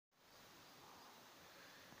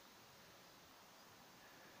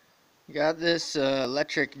Got this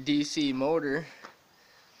electric DC motor,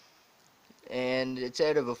 and it's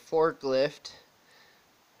out of a forklift,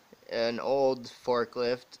 an old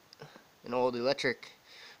forklift, an old electric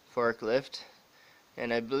forklift,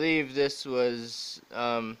 and I believe this was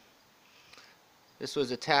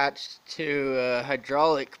attached to a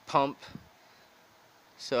hydraulic pump.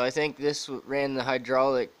 So I think this ran the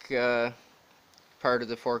hydraulic part of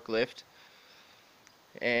the forklift,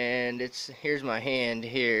 and here's my hand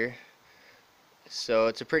here. So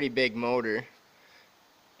it's a pretty big motor.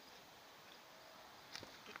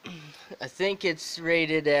 I think it's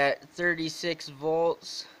rated at 36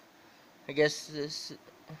 volts. I guess this,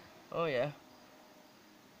 oh yeah.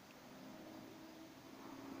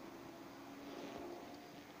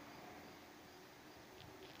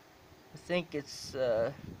 I think it's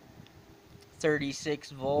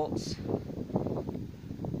 36 volts.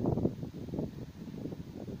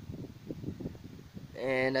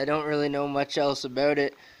 And I don't really know much else about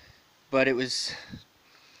it, but it was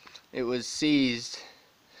seized.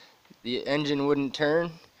 The engine wouldn't turn,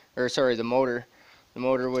 or sorry, the motor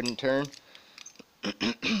wouldn't turn.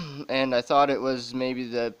 And I thought it was maybe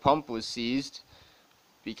the pump was seized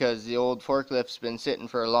because the old forklift's been sitting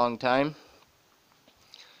for a long time.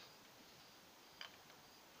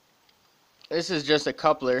 This is just a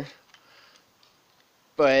coupler,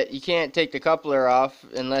 but you can't take the coupler off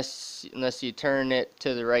unless you turn it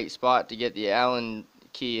to the right spot to get the Allen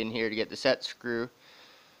key in here to get the set screw.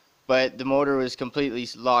 But the motor was completely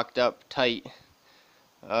locked up tight.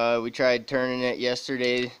 We tried turning it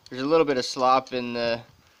yesterday. There's a little bit of slop in the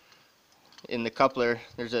coupler.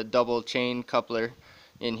 There's a double chain coupler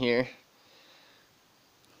in here.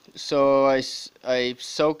 So I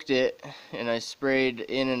soaked it and I sprayed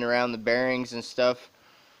in and around the bearings and stuff,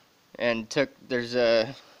 and there's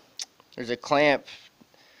a clamp,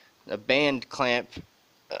 a band clamp.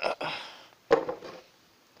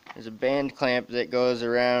 There's a band clamp that goes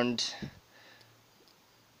around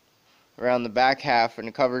the back half and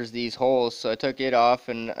it covers these holes. So I took it off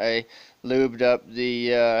and I lubed up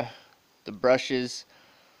the brushes,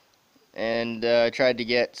 and tried to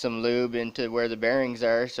get some lube into where the bearings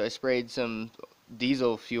are. So I sprayed some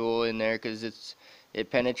diesel fuel in there because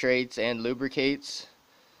it penetrates and lubricates.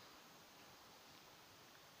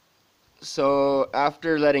 So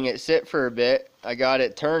after letting it sit for a bit, I got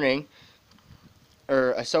it turning,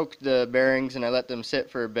 or I soaked the bearings and I let them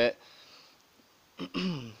sit for a bit,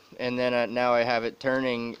 and then now I have it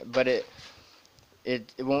turning, but it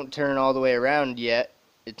won't turn all the way around yet.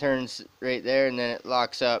 It turns right there and then it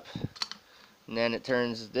locks up, and then it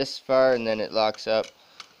turns this far and then it locks up.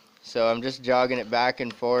 So I'm just jogging it back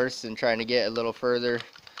and forth and trying to get a little further.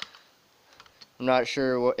 I'm not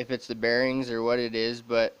sure if it's the bearings or what it is,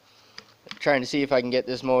 but I'm trying to see if I can get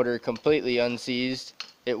this motor completely unseized.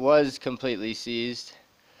 It was completely seized.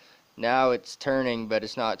 Now it's turning, but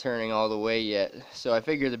it's not turning all the way yet. So I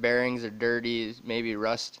figure the bearings are dirty, maybe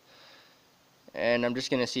rust, and I'm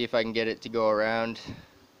just going to see if I can get it to go around.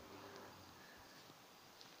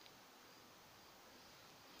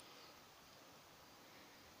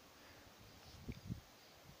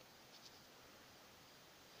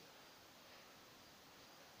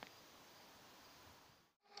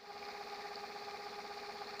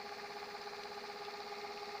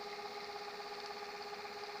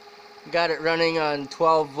 Got it running on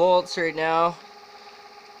 12 volts right now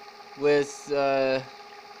with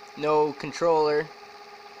no controller.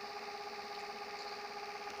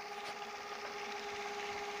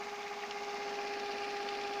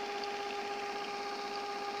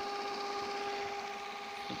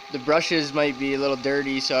 The brushes might be a little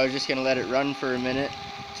dirty, so I was just gonna let it run for a minute.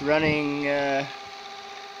 It's running,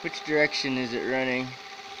 which direction is it running?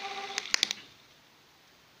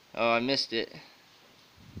 Oh, I missed it.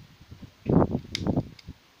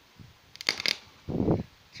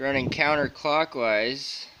 It's running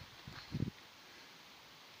counterclockwise.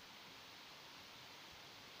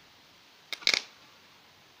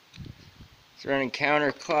 It's running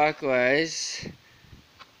counterclockwise.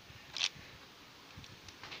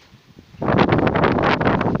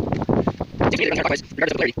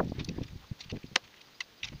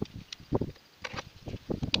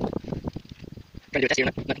 Trying to do a test here,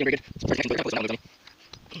 not doing very good.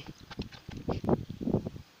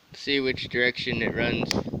 See which direction it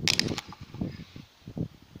runs.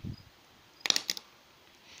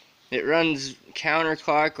 It runs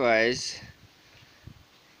counterclockwise,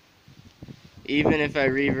 even if I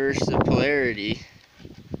reverse the polarity.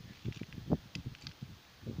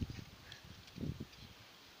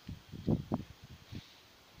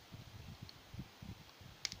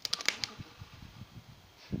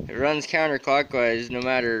 It runs counterclockwise no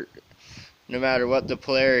matter no matter what the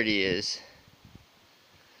polarity is.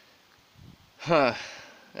 Huh,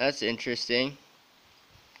 that's interesting.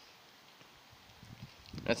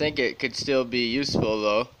 I think it could still be useful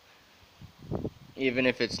though, even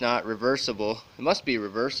if it's not reversible. It must be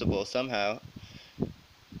reversible somehow.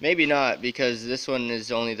 Maybe not, because this one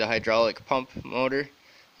is only the hydraulic pump motor.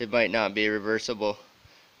 It might not be reversible.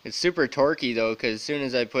 It's super torquey though, because as soon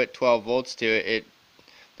as I put 12 volts to it,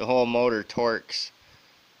 the whole motor torques.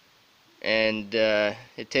 And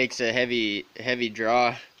it takes a heavy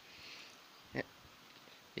draw.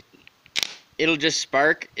 It'll just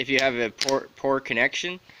spark if you have a poor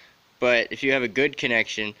connection, but if you have a good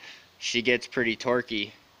connection, she gets pretty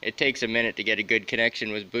torquey. It takes a minute to get a good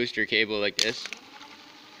connection with booster cable like this,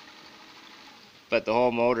 but the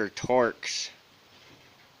whole motor torques.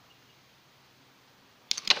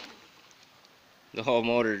 The whole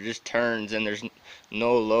motor just turns, and there's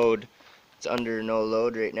no load. It's under no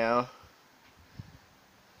load right now.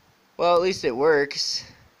 Well, at least it works.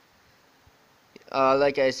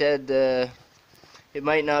 Like I said, it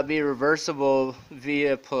might not be reversible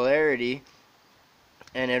via polarity,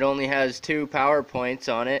 and it only has 2 power points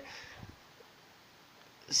on it,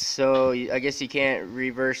 so I guess you can't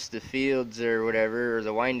reverse the fields or whatever, or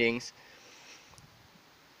the windings.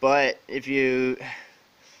 But if you,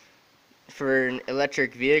 for an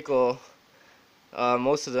electric vehicle,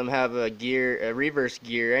 most of them have a reverse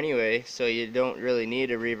gear anyway, so you don't really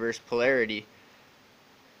need a reverse polarity.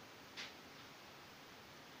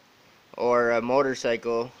 Or a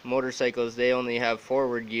motorcycles, they only have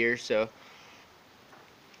forward gear, so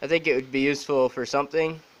I think it would be useful for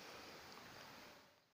something.